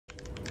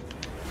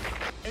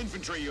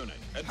Infantry unit,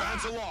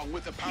 advance along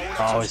with the power.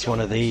 Oh, it's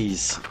one of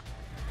these.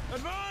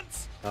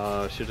 Advance!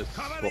 I should have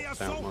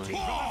swapped out mine.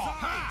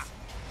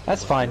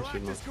 That's fine.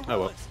 Oh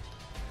well.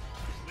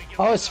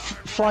 Oh, it's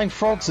flying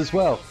frogs as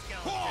well.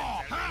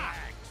 Other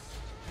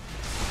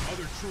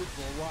troops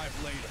will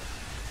arrive later.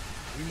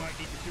 We might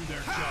need to do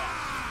their job.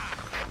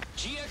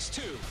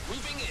 GX2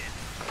 moving in.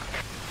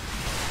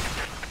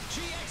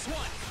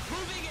 GX1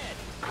 moving in.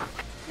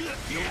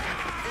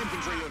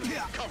 Infantry unit,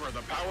 cover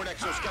the powered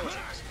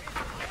exoskeletons.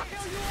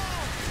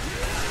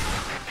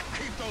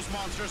 Keep those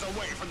monsters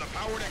away from the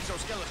powered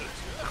exoskeletons.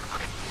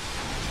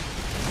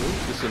 Ooh,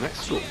 this is an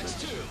escort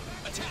mission.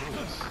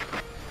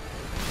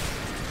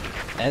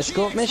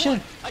 Escort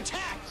mission?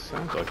 Attack!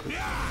 Sounds like it.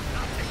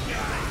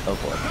 Oh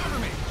boy. Cover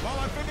me while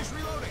I finish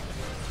reloading.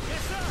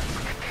 Yes, sir.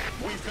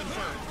 We've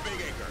confirmed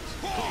big acres.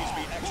 Please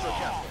be extra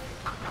careful.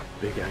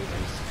 Big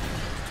anchors.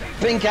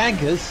 Big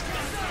anchors?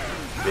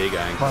 Big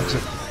anchors. Bunch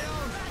of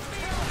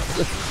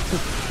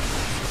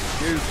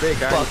You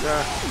big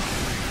anchor.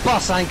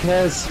 bus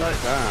anchors. Like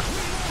that.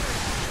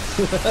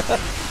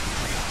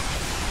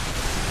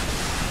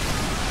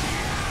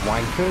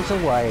 Wankers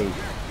away.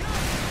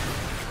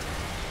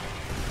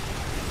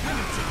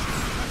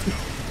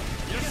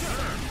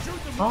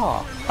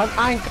 Ah, an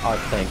ank, I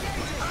think.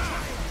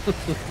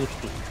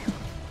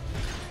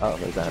 Oh,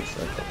 there's that.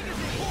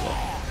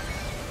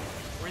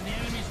 We're in the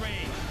enemy's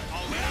range.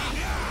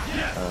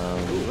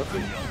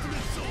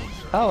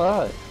 Oh,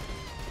 alright.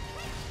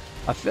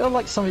 I feel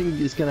like something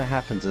is going to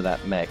happen to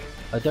that mech.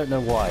 I don't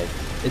know why.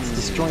 It's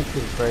destroying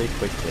things very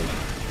quickly.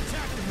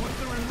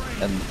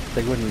 And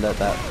they wouldn't let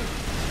that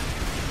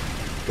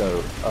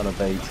go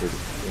unabated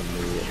in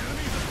the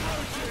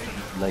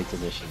later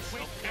missions.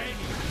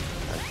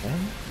 Okay.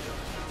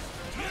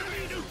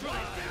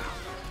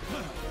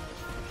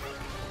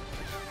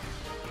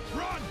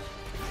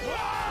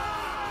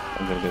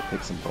 I'm gonna go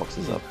pick some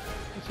boxes up.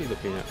 What's he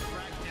looking at?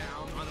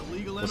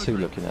 What's who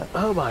looking at?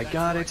 Oh my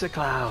god, it's a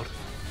cloud.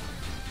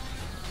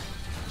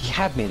 You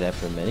had me there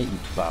for a minute, you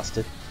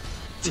bastard.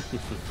 I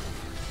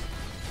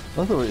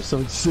thought it was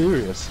something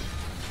serious.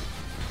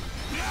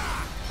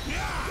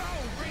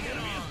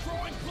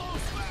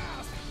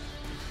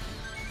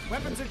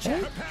 Weapons in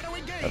check. Prepare to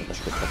engage. Let's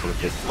put a couple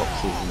of big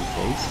boxes in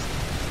case.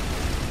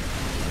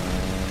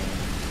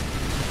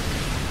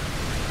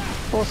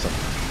 Awesome.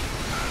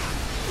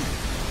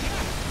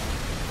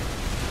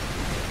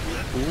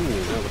 Ooh,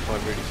 now the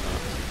fight really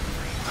starts.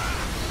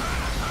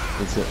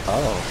 Is it?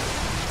 Oh.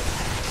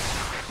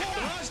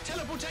 Large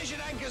teleportation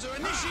anchors are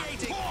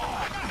initiating.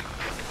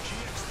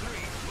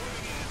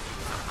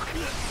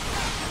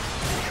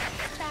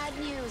 Bad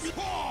news.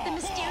 The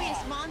mysterious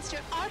monster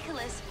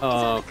Archelus is Oh,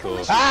 on of the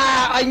course. collision.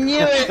 Ah! I knew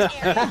it!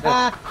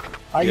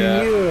 I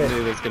Yeah, knew I it!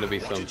 knew there's going to be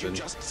What did you something.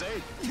 just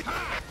say?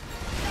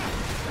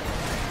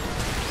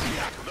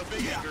 The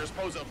big acres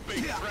pose a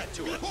big threat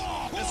to us.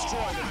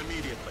 Destroy them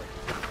immediately.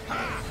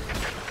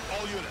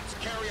 All units,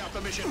 carry out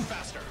the mission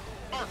faster.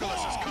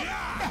 Archelus is coming.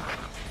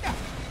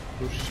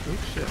 Oh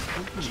shit.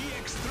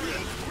 GX3,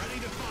 ready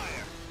to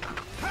fire.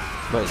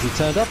 Wait, he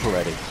turned up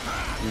already?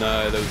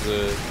 No, there was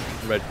a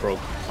red frog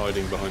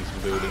hiding behind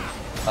some buildings.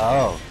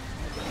 Oh.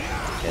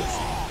 Yes.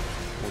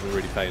 Wasn't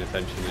really paying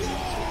attention and he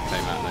just sort of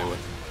came out of nowhere.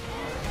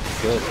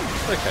 Good.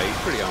 It's okay, he's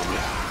pretty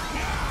harmless.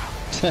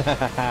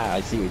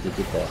 I see what you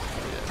did there.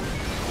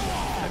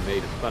 I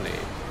made it funny.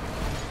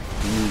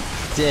 You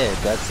did.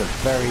 That's a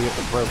very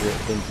appropriate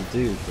thing to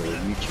do for a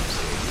YouTube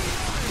series.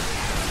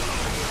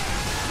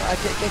 I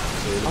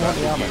want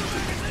the armor.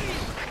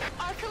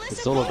 Archelus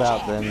It's all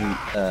about approaching. them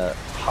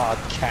hard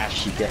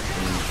cash you get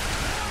from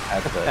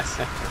adverts.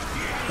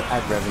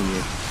 Ad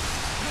revenue.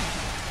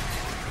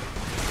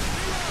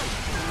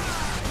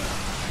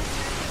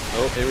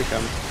 Oh, here he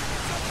comes.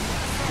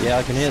 Yeah,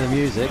 I can hear the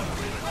music.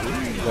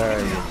 Where are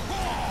you?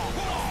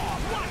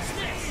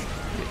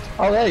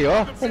 Oh, there you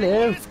are.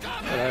 Hello.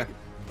 Hello.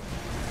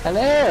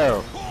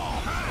 Hello.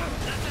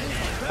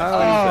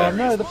 Oh, there.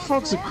 no, the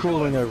frogs are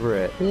crawling over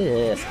it.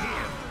 Yeah.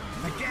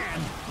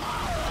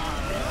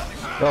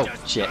 Oh,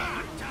 shit.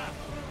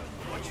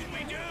 What should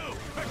we do?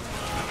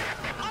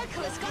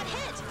 Archelus got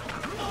hit.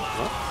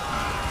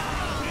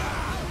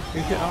 Who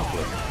hit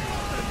Archelus?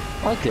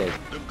 I did.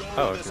 The goal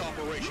Oh, of this okay.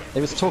 operation.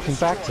 It was talking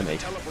back to me.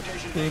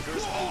 Teleportation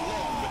anchors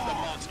along with the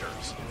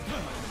monsters.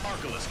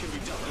 Archelus can be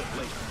dealt with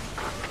later.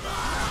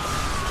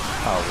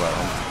 Oh,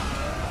 right.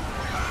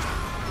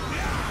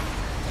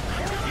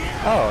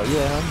 Oh,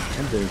 yeah,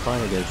 I'm doing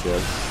fine against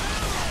those.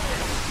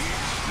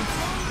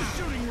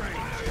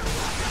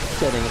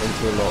 Getting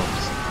into a lot of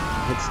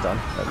hit stun,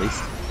 at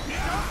least.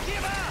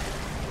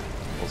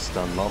 Or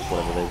stun lock,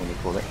 whatever they want to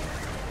call it.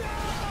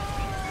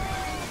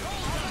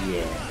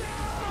 Yeah.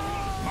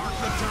 Mark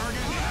the target.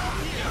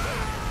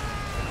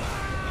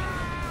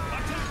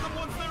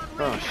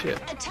 Oh shit.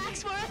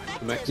 Attacks were The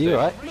effective. mech's You dead.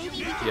 alright? Maybe we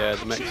can Yeah,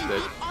 the mech's actually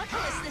dead. beat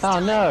Archelus this Oh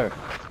time. no!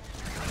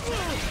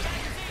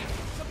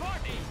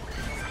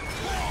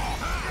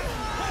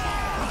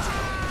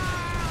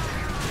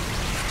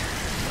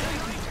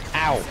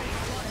 Ow!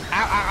 Ow!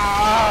 Ow!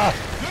 Ow!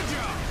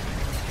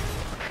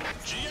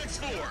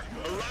 GX4,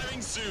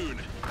 coming soon.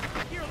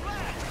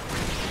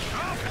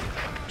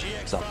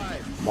 It's a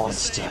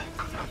monster.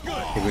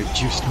 It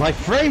reduced my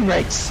frame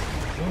rates.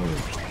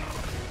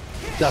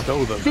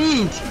 The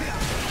fiend!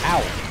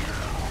 Ow!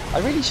 I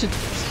really should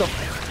stop.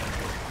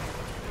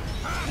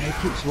 It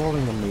keeps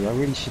rolling on me. I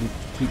really shouldn't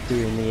keep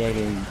doing the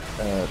alien.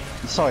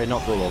 Sorry,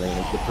 not the alien.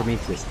 The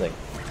Prometheus thing.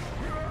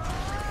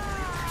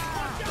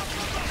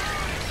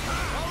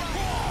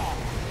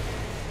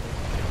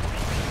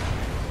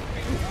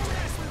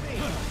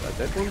 That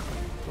dead one?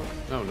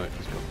 Oh no,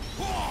 he's gone.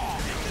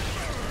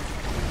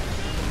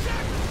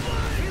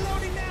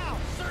 Reloading now!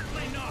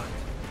 Certainly not!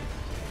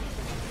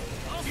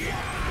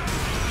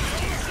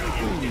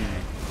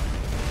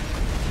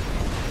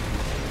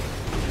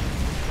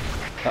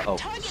 Uh-oh.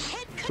 Target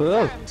hit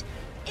confirmed.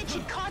 It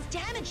should cause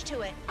damage to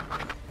it.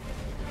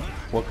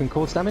 What can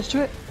cause damage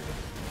to it?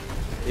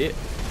 It,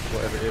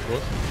 whatever it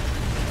was.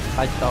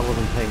 I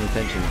wasn't paying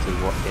attention to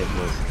what it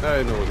was.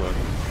 No, nor was I.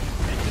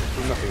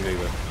 Nothing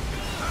neither.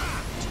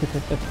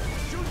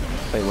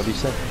 Wait, what did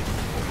you say?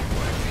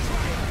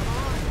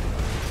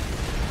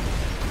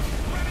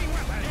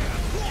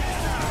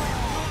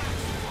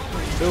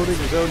 Building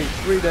is only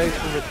 3 days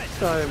from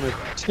retirement.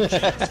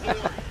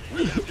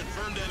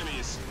 Confirmed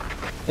enemies.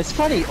 It's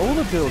funny, all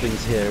the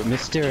buildings here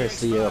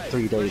mysteriously are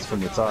 3 days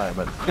from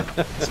retirement.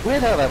 It's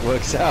weird how that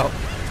works out.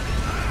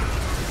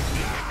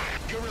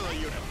 Guerrilla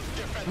unit.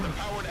 Defend the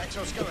powered They're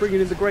exoskeleton.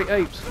 bringing in the great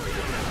apes.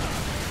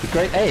 The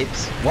great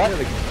apes? What? Yeah,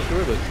 the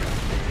gorillas.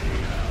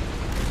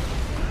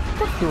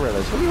 What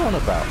gorillas? What are you on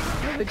about?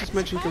 Yeah, they just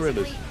mentioned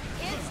gorillas.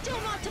 It's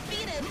still not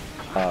defeated.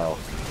 Oh.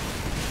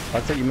 I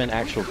thought you meant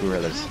actual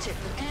gorillas.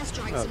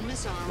 Oh,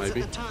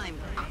 maybe. Is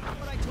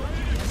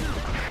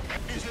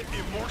it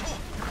immortal?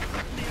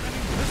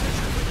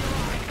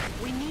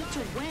 We need to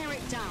wear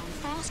it down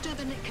faster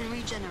than it can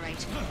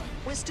regenerate.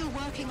 We're still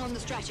working on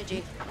the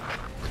strategy.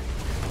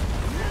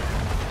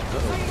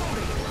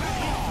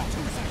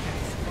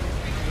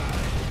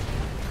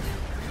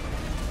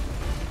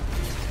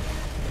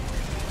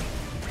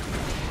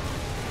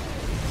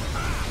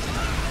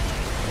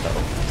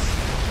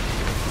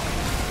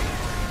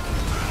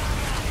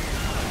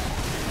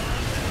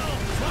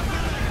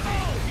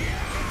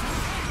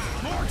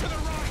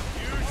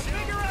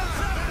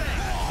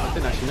 I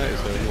didn't actually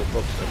notice there were more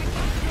box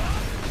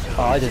stuff.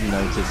 Oh, I didn't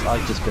notice.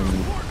 I've just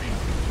been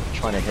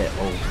trying to hit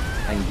old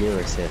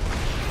Anguirus here.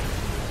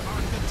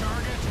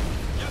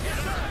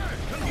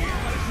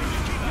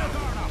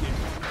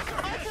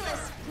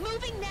 Archelus,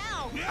 moving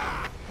now.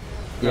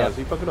 Yeah, has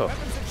he buggered off?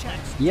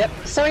 Yep,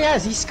 so he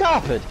has. He's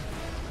scarpered.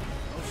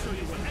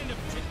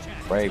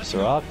 Brave Sir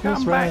Archelus.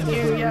 Come back,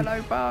 you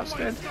yellow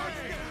bastard!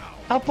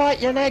 I'll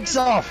bite your legs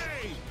off.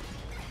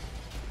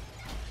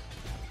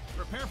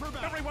 Prepare for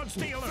battle. Everyone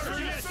stay alert.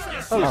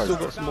 Oh, we've still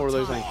got some more of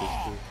those anchors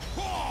too.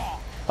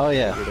 Oh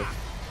yeah.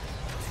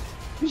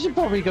 We should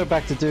probably go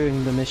back to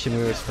doing the mission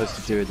we were supposed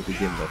to do at the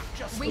beginning.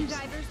 Wing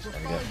divers will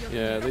follow your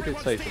Yeah, they did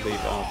say to leave it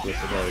after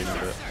this alone,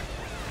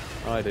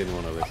 but I didn't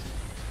want to listen.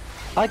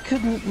 I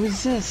couldn't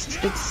resist.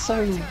 It's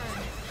so.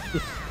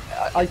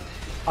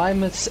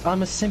 I'm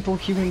a simple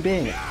human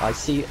being. I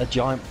see a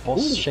giant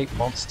boss-shaped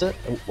monster.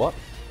 Oh, what?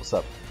 What's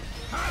up?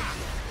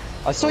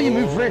 I saw you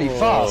move really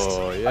fast.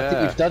 I think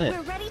yeah. we've done it.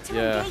 We're ready to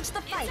Yeah. engage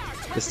the fight.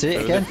 Let's do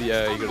it again.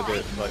 Yeah, you gotta do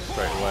it like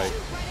straight away.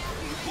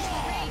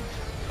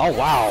 Oh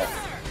wow!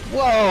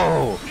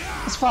 Whoa!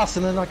 That's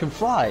faster than I can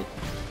fly.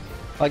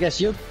 I guess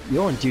you're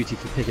on duty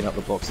for picking up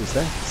the boxes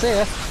then. See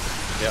ya.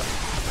 Yep.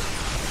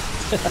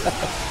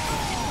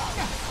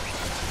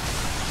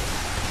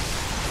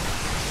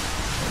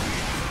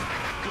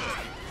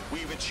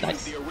 We've achieved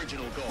Nice. the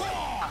original goal.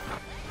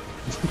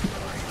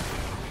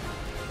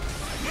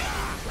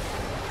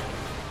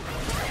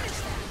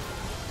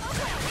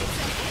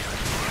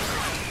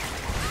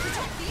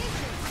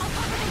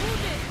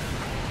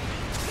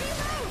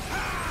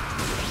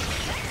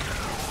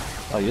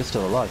 Oh, you're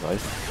still alive, right?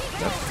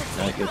 Yep.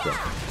 No, good then.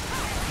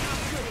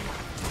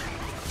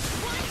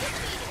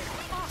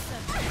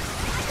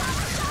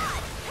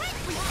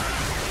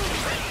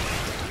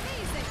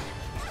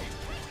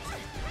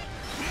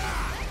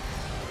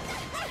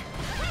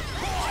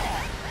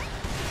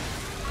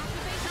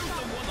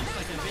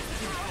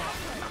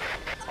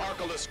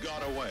 Archelus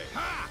got away.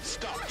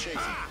 Stop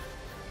chasing.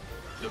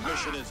 The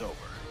mission is over.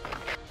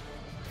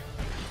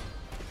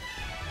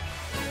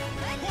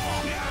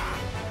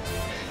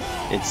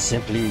 It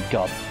simply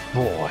got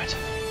bored.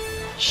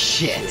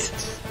 Shit.